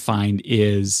I find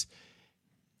is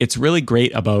it's really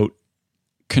great about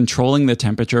controlling the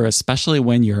temperature, especially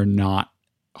when you're not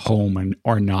home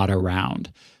or not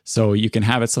around. So you can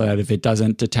have it so that if it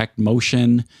doesn't detect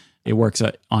motion, it works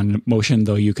on motion,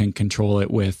 though you can control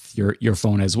it with your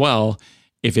phone as well.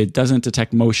 If it doesn't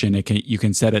detect motion, you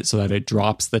can set it so that it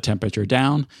drops the temperature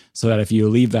down, so that if you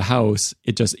leave the house,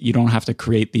 you don't have to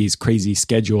create these crazy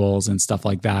schedules and stuff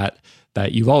like that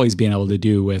you've always been able to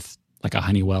do with like a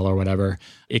Honeywell or whatever.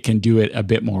 It can do it a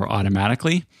bit more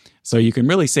automatically. So you can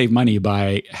really save money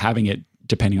by having it,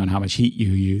 depending on how much heat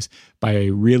you use, by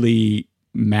really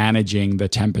managing the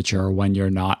temperature when you're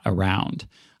not around.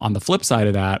 On the flip side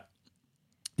of that,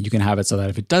 you can have it so that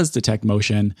if it does detect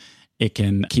motion, it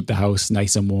can keep the house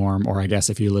nice and warm, or I guess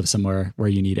if you live somewhere where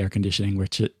you need air conditioning,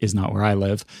 which is not where I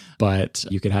live, but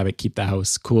you could have it keep the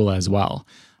house cool as well.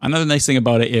 Another nice thing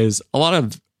about it is a lot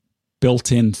of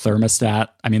built-in thermostat.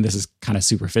 I mean, this is kind of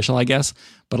superficial, I guess,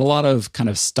 but a lot of kind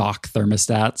of stock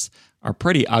thermostats are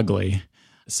pretty ugly.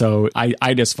 So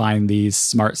I just find these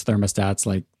smart thermostats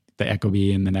like the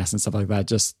Ecobee and the Nest and stuff like that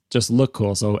just look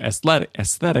cool. So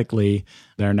aesthetically,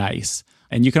 they're nice.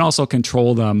 And you can also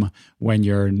control them when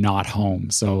you're not home.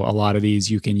 So a lot of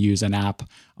these, you can use an app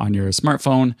on your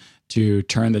smartphone to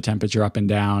turn the temperature up and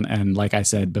down. And like I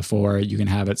said before, you can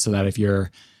have it so that if you're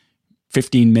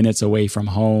 15 minutes away from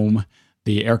home,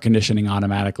 the air conditioning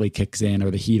automatically kicks in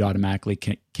or the heat automatically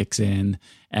kicks in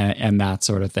and that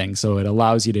sort of thing. So it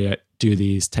allows you to do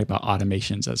these type of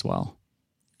automations as well.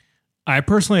 I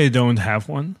personally don't have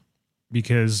one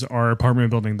because our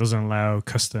apartment building doesn't allow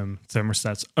custom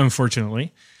thermostats,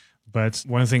 unfortunately. But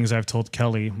one of the things I've told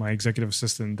Kelly, my executive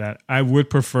assistant, that I would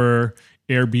prefer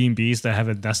Airbnbs that have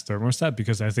a Nest thermostat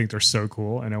because I think they're so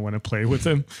cool and I want to play with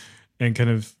them and kind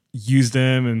of use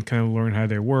them and kind of learn how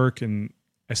they work. And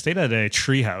I stayed at a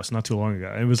tree house not too long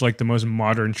ago. It was like the most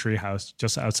modern tree house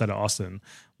just outside of Austin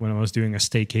when I was doing a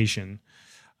staycation.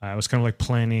 I was kind of like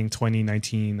planning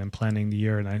 2019 and planning the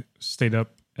year, and I stayed up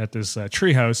at this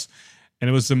tree house, and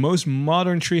it was the most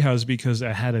modern tree house because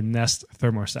I had a Nest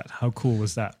thermostat. How cool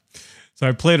was that? So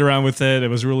I played around with it. It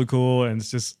was really cool, and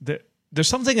it's just there's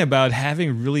something about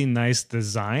having really nice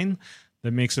design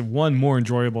that makes it, one, more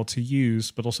enjoyable to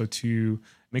use, but also two,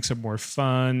 makes it more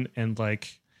fun. And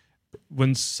like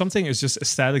when something is just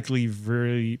aesthetically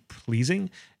very pleasing,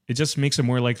 it just makes it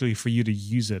more likely for you to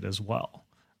use it as well,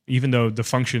 even though the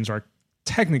functions are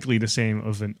technically the same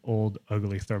of an old,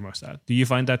 ugly thermostat. Do you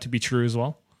find that to be true as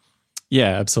well?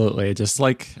 Yeah, absolutely. I just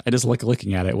like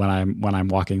looking at it when I'm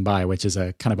walking by, which is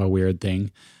a kind of a weird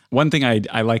thing. One thing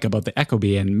I like about the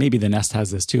Ecobee, and maybe the Nest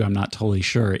has this too, I'm not totally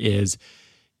sure, is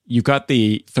you've got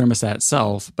the thermostat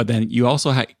itself, but then you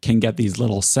also can get these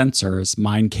little sensors.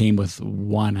 Mine came with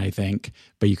one, I think,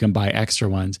 but you can buy extra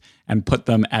ones and put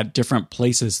them at different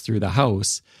places through the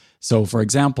house. So for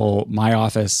example, my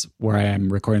office where I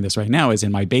am recording this right now is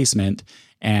in my basement,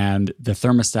 and the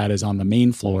thermostat is on the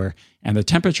main floor, and the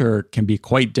temperature can be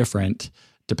quite different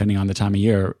depending on the time of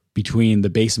year between the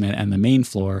basement and the main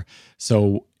floor.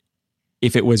 So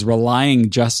if it was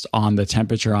relying just on the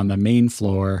temperature on the main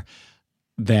floor,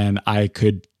 then I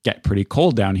could get pretty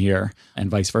cold down here and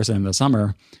vice versa in the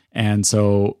summer. And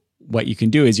so what you can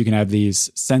do is you can have these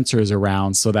sensors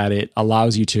around so that it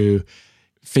allows you to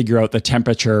figure out the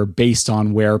temperature based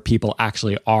on where people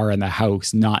actually are in the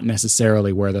house, not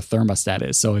necessarily where the thermostat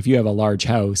is. So if you have a large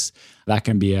house, that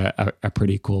can be a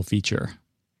pretty cool feature.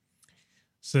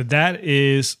 So that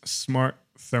is smart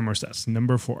thermostats,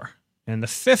 number 4. And the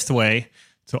 5th way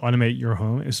to automate your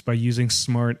home is by using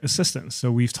smart assistants.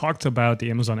 So we've talked about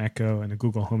the Amazon Echo and the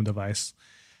Google Home device.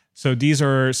 So these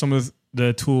are some of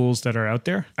the tools that are out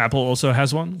there. Apple also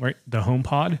has one, right? The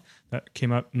HomePod that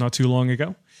came out not too long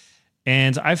ago.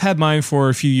 And I've had mine for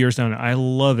a few years now, and I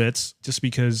love it just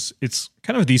because it's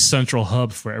kind of the central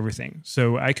hub for everything.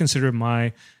 So I consider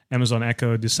my Amazon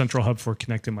Echo the central hub for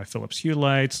connecting my Philips Hue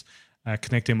lights,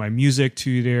 connecting my music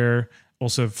to there,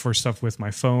 also for stuff with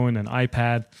my phone and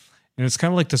iPad. And it's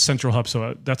kind of like the central hub.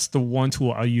 So that's the one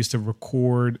tool I use to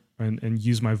record and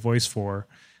use my voice for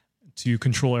to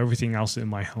control everything else in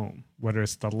my home, whether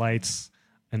it's the lights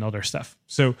and other stuff.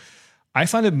 So I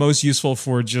find it most useful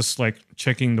for just like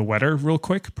checking the weather real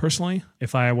quick, personally.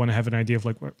 If I want to have an idea of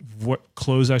like what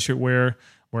clothes I should wear,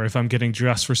 or if I'm getting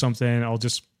dressed for something, I'll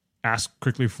just ask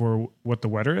quickly for what the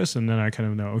weather is. And then I kind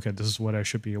of know, okay, this is what I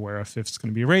should be aware of, if it's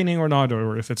going to be raining or not,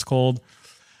 or if it's cold.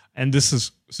 And this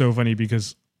is so funny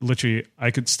because literally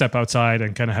I could step outside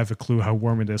and kind of have a clue how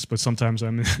warm it is. But sometimes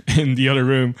I'm in the other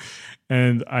room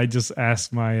and I just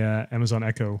ask my Amazon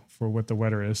Echo for what the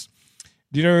weather is.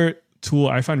 The other tool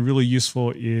I find really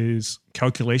useful is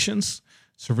calculations.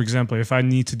 So for example, if I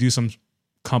need to do some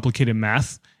complicated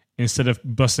math, instead of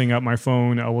busting out my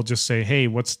phone, I will just say, hey,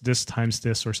 what's this times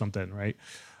this or something, right?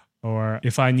 Or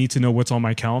if I need to know what's on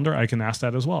my calendar, I can ask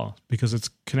that as well because it's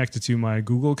connected to my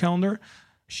Google Calendar.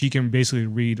 She can basically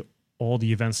read all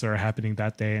the events that are happening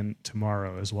that day and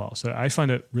tomorrow as well. So I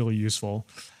find it really useful.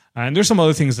 And there's some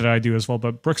other things that I do as well.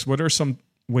 But Brooks, what are some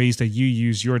ways that you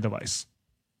use your device?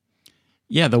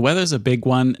 Yeah, the weather's a big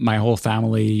one. My whole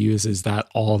family uses that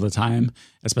all the time,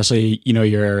 especially,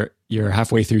 you're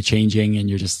halfway through changing and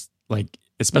you're just like,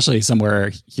 especially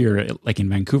somewhere here, like in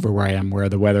Vancouver where I am, where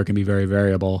the weather can be very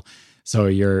variable. So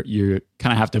you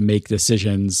kind of have to make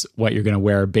decisions what you're going to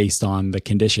wear based on the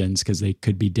conditions because they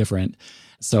could be different.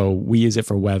 So we use it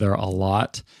for weather a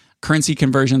lot. Currency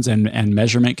conversions and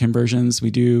measurement conversions,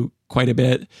 we do quite a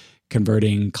bit,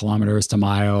 converting kilometers to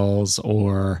miles,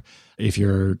 or if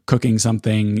you're cooking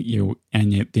something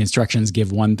the instructions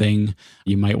give one thing,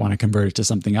 you might want to convert it to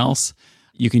something else.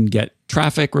 You can get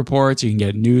traffic reports, you can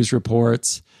get news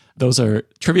reports. Those are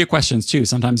trivia questions too.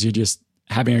 Sometimes you're just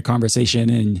having a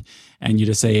conversation and you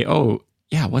just say, oh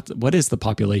yeah, what is the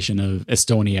population of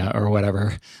Estonia or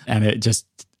whatever? And it just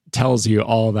tells you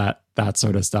all that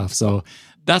sort of stuff. So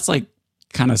that's like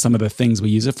kind of some of the things we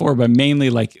use it for, but mainly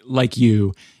like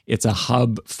you, it's a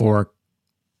hub for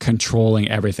controlling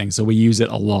everything. So we use it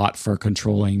a lot for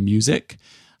controlling music.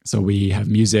 So we have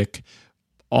music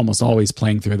almost always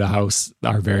playing through the house,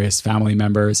 our various family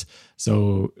members.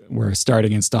 So we're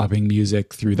starting and stopping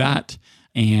music through that.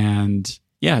 And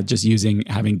yeah, just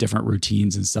having different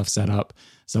routines and stuff set up.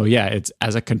 So yeah, it's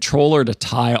as a controller to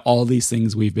tie all these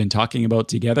things we've been talking about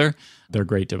together. They're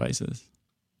great devices.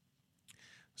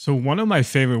 So one of my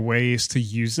favorite ways to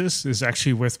use this is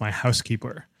actually with my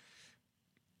housekeeper.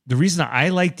 The reason I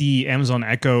like the Amazon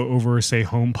Echo over, say,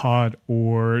 HomePod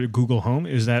or Google Home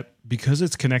is that because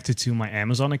it's connected to my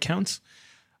Amazon account,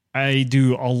 I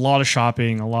do a lot of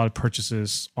shopping, a lot of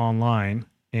purchases online,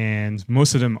 and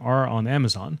most of them are on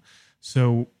Amazon.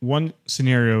 So one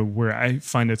scenario where I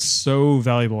find it so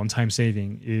valuable and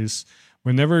time-saving is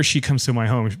whenever she comes to my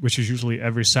home, which is usually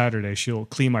every Saturday, she'll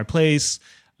clean my place.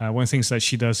 One of the things that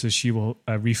she does is she will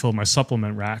refill my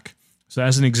supplement rack. So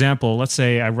as an example, let's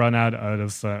say I run out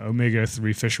of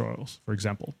omega-3 fish oils, for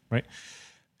example, right?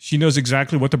 She knows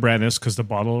exactly what the brand is because the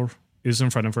bottle is in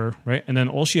front of her, right? And then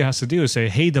all she has to do is say,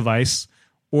 hey, device,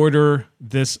 order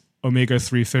this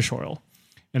omega-3 fish oil.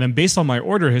 And then based on my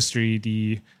order history,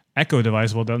 the Echo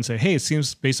device will then say, hey, it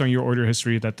seems based on your order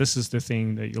history that this is the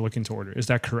thing that you're looking to order. Is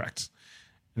that correct?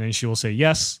 And then she will say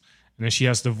yes. And then she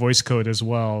has the voice code as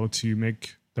well to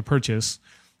make the purchase.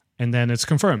 And then it's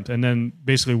confirmed. And then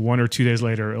basically 1 or 2 days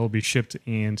later, it'll be shipped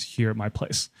and here at my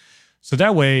place. So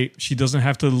that way she doesn't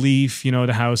have to leave,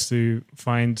 the house to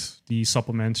find the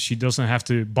supplements. She doesn't have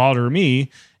to bother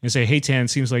me and say, hey, Tan,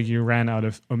 seems like you ran out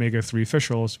of omega-3 fish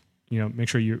oils. Make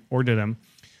sure you order them.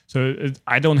 So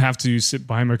I don't have to sit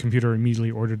behind my computer and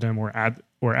immediately order them or add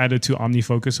it to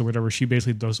OmniFocus or whatever. She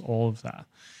basically does all of that.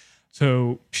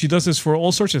 So she does this for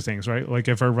all sorts of things, right? Like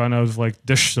if I run out of like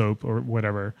dish soap or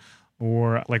whatever,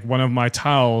 Or like one of my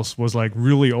tiles was like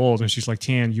really old and she's like,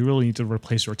 Tian, you really need to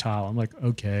replace your tile. I'm like,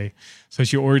 okay. So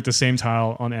she ordered the same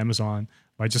tile on Amazon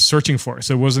by just searching for it.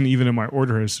 So it wasn't even in my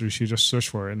order history. She just searched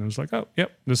for it and it was like, oh,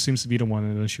 yep, this seems to be the one.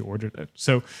 And then she ordered it.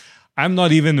 So I'm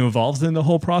not even involved in the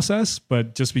whole process,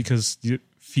 but just because the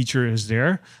feature is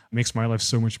there, it makes my life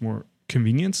so much more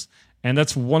convenient. And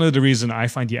that's one of the reasons I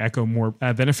find the Echo more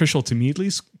beneficial to me, at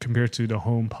least, compared to the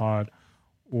HomePod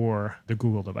or the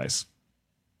Google device.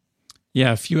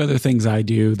 Yeah, a few other things I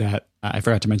do that I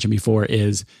forgot to mention before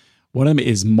is one of them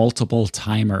is multiple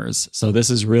timers. So this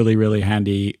is really, really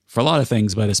handy for a lot of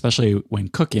things, but especially when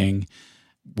cooking.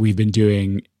 We've been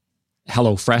doing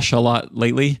HelloFresh a lot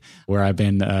lately, where I've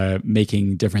been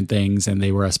making different things, and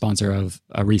they were a sponsor of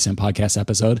a recent podcast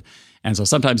episode. And so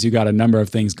sometimes you got a number of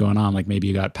things going on, like maybe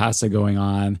you got pasta going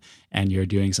on and you're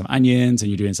doing some onions and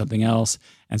you're doing something else.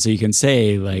 And so you can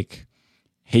say like,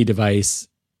 hey device,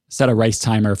 set a rice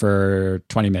timer for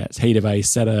 20 minutes. Hey device,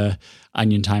 set a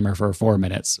onion timer for 4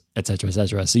 minutes, et cetera, et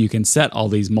cetera. So you can set all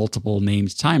these multiple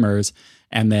named timers,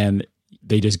 and then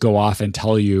they just go off and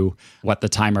tell you what the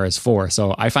timer is for.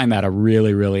 So I find that a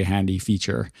really, really handy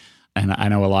feature. And I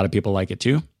know a lot of people like it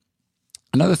too.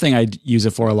 Another thing I use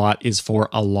it for a lot is for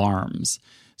alarms.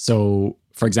 So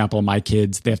for example, my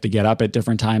kids, they have to get up at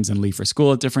different times and leave for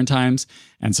school at different times.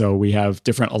 And so we have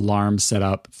different alarms set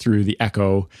up through the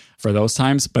Echo for those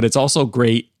times. But it's also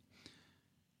great.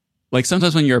 Like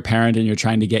sometimes when you're a parent and you're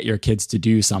trying to get your kids to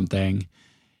do something,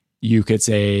 you could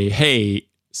say, hey,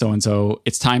 so-and-so,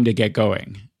 it's time to get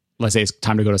going. Let's say it's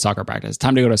time to go to soccer practice.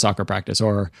 Time to go to soccer practice.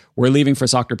 Or we're leaving for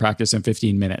soccer practice in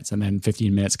 15 minutes. And then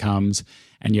 15 minutes comes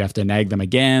and you have to nag them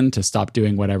again to stop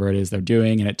doing whatever it is they're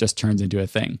doing. And it just turns into a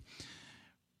thing.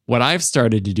 What I've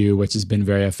started to do, which has been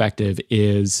very effective,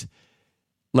 is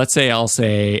let's say I'll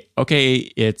say, okay,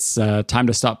 it's time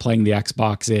to stop playing the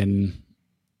Xbox in,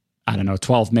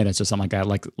 12 minutes or something like that.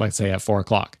 Like let's say at 4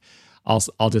 o'clock.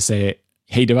 I'll just say,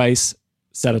 hey device,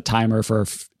 set a timer for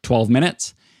 12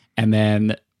 minutes. And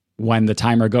then when the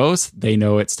timer goes, they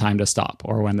know it's time to stop.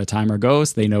 Or when the timer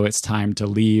goes, they know it's time to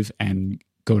leave and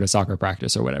go to soccer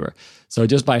practice or whatever. So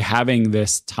just by having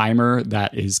this timer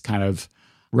that is kind of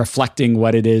reflecting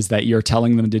what it is that you're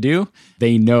telling them to do,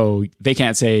 they know. They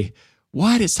can't say,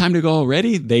 what, it's time to go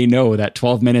already? They know that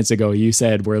 12 minutes ago you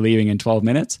said we're leaving in 12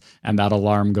 minutes, and that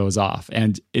alarm goes off.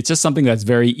 And it's just something that's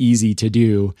very easy to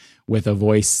do with a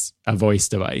voice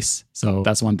device. So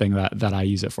that's one thing that I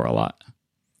use it for a lot.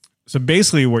 So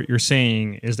basically what you're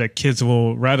saying is that kids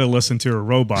will rather listen to a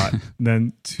robot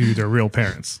than to their real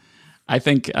parents. I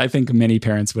think many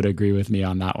parents would agree with me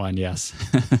on that one, yes.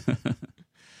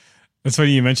 That's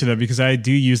funny you mentioned that, because I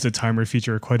do use the timer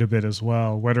feature quite a bit as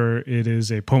well. Whether it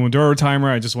is a Pomodoro timer,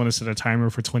 I just want to set a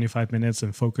timer for 25 minutes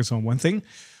and focus on one thing,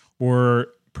 or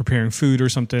preparing food or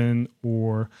something.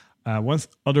 Or one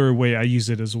other way I use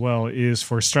it as well is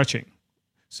for stretching.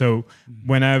 So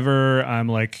whenever I'm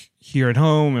like here at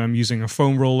home and I'm using a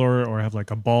foam roller, or I have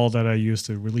like a ball that I use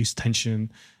to release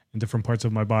tension in different parts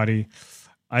of my body,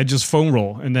 I just foam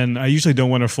roll. And then I usually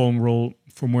don't want to foam roll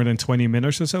for more than 20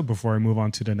 minutes or so before I move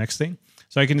on to the next thing.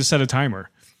 So I can just set a timer.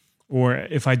 Or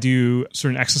if I do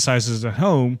certain exercises at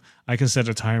home, I can set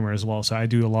a timer as well. So I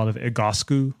do a lot of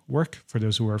Egoscue work, for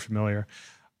those who are familiar.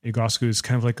 Egoscue is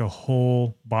kind of like a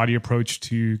whole body approach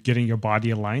to getting your body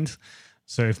aligned.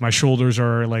 So if my shoulders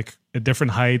are like at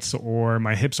different heights, or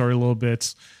my hips are a little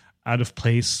bit out of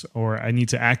place, or I need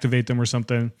to activate them or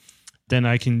something, then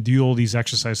I can do all these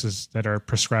exercises that are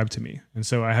prescribed to me. And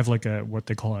so I have like what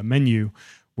they call a menu,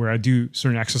 where I do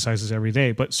certain exercises every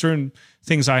day. But certain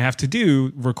things I have to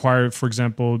do require, for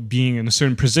example, being in a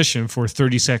certain position for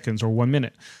 30 seconds or 1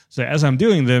 minute. So as I'm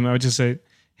doing them, I would just say,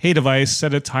 hey device,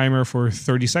 set a timer for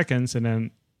 30 seconds, and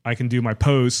then I can do my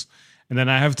pose. And then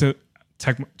I have to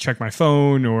check my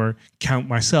phone or count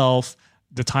myself.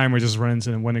 The timer just runs,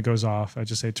 and when it goes off, I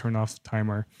just say turn off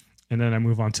timer. And then I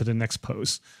move on to the next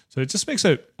pose. So it just makes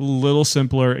it a little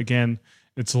simpler. Again,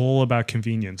 it's all about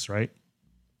convenience, right?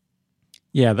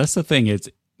 Yeah, that's the thing. It's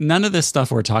none of this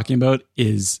stuff we're talking about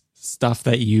is stuff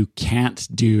that you can't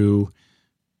do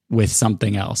with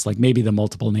something else. Like maybe the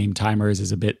multiple name timers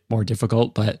is a bit more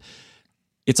difficult, but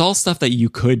it's all stuff that you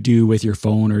could do with your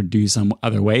phone or do some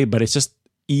other way, but it's just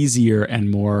easier and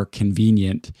more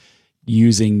convenient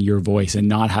using your voice and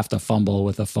not have to fumble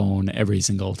with a phone every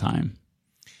single time.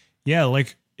 Yeah,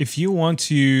 like if you want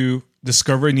to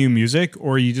discover new music,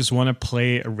 or you just want to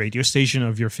play a radio station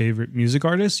of your favorite music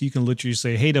artist, you can literally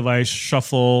say, hey device,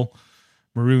 shuffle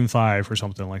Maroon 5 or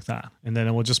something like that. And then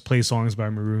it will just play songs by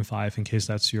Maroon 5 in case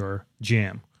that's your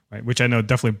jam, right? Which I know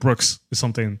definitely Brooks is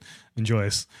something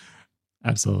enjoys.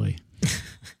 Absolutely.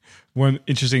 One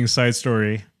interesting side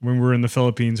story. When we were in the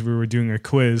Philippines, we were doing a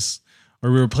quiz,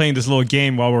 or we were playing this little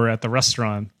game while we were at the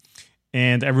restaurant,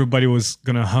 and everybody was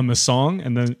going to hum a song,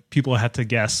 and then people had to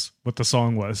guess what the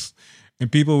song was.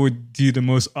 And people would do the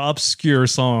most obscure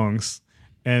songs,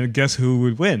 and guess who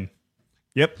would win?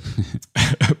 Yep.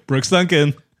 Brooks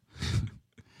Duncan.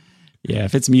 Yeah,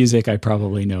 if it's music, I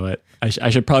probably know it. I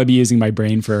should probably be using my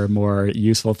brain for more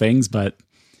useful things, but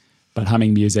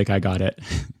humming music, I got it.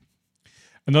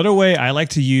 Another way I like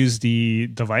to use the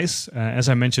device, as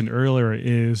I mentioned earlier,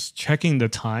 is checking the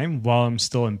time while I'm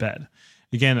still in bed.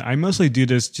 Again, I mostly do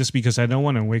this just because I don't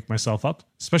want to wake myself up,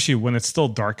 especially when it's still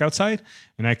dark outside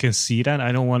and I can see that.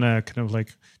 I don't want to kind of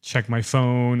like check my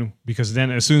phone, because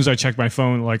then as soon as I check my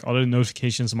phone, like other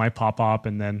notifications might pop up,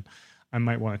 and then I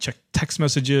might want to check text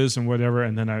messages and whatever.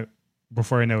 And then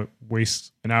before I know it,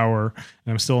 waste an hour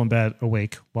and I'm still in bed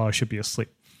awake while I should be asleep.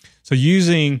 So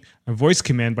using a voice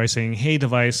command by saying, "Hey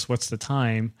device, what's the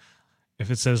time?" If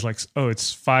it says like, "Oh,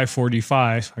 it's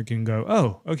 5:45, I can go,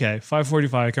 "Oh, okay,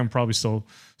 5:45, I can probably still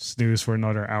snooze for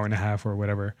another hour and a half or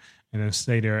whatever, and then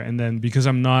stay there." And then because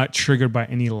I'm not triggered by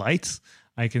any lights,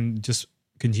 I can just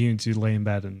continue to lay in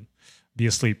bed and be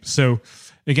asleep. So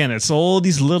again, it's all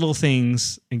these little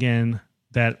things, again,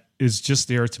 that is just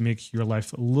there to make your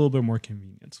life a little bit more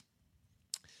convenient.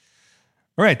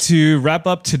 All right, to wrap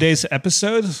up today's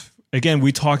episode, again,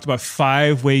 we talked about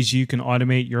 5 ways you can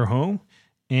automate your home.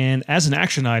 And as an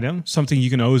action item, something you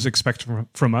can always expect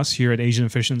from us here at Asian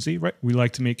Efficiency, right? We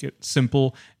like to make it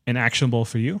simple and actionable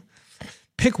for you.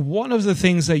 Pick one of the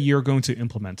things that you're going to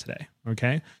implement today,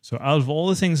 okay? So out of all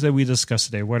the things that we discussed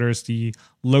today, whether it's the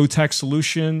low-tech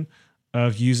solution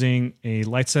of using a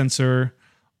light sensor,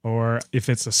 or if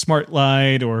it's a smart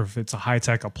light, or if it's a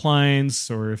high-tech appliance,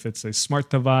 or if it's a smart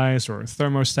device or a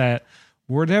thermostat,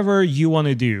 whatever you want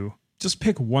to do, just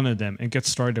pick one of them and get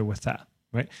started with that,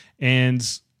 right? And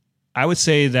I would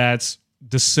say that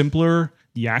the simpler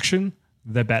the action,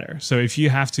 the better. So if you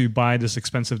have to buy this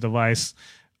expensive device,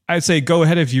 I'd say go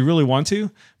ahead if you really want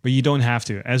to, but you don't have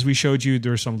to. As we showed you,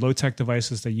 there are some low-tech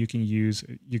devices that you can use.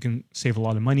 You can save a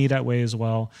lot of money that way as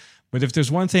well. But if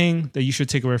there's one thing that you should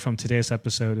take away from today's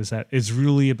episode, is that it's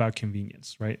really about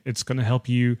convenience, right? It's going to help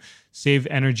you save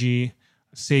energy,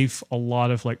 save a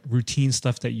lot of like routine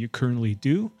stuff that you currently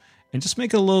do, and just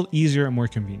make it a little easier and more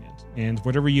convenient. And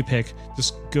whatever you pick,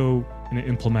 just go and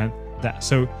implement that.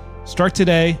 So start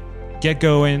today, get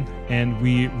going, and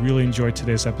we really enjoyed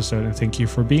today's episode, and thank you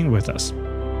for being with us.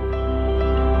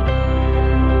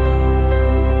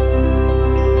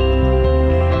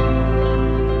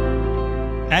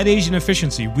 At Asian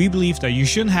Efficiency, we believe that you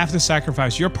shouldn't have to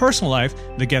sacrifice your personal life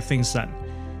to get things done.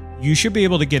 You should be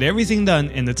able to get everything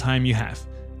done in the time you have.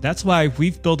 That's why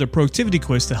we've built a productivity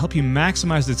quiz to help you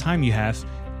maximize the time you have,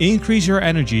 increase your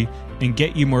energy, and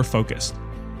get you more focused.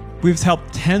 We've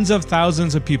helped tens of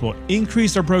thousands of people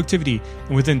increase their productivity,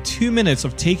 and within 2 minutes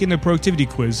of taking the productivity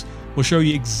quiz, we'll show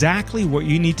you exactly what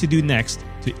you need to do next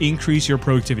to increase your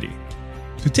productivity.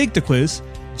 To take the quiz,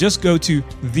 just go to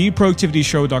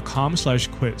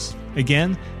theproductivityshow.com/quiz.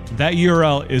 Again, that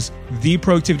URL is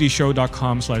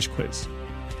theproductivityshow.com/quiz.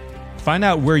 Find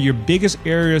out where your biggest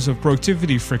areas of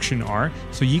productivity friction are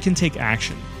so you can take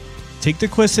action. Take the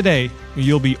quiz today, and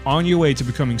you'll be on your way to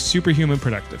becoming superhuman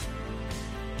productive.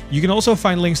 You can also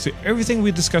find links to everything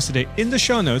we discussed today in the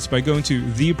show notes by going to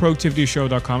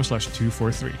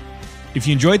theproductivityshow.com/243. If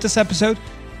you enjoyed this episode,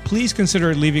 please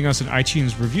consider leaving us an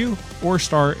iTunes review or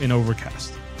star in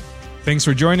Overcast. Thanks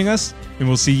for joining us, and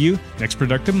we'll see you next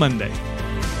Productive Monday.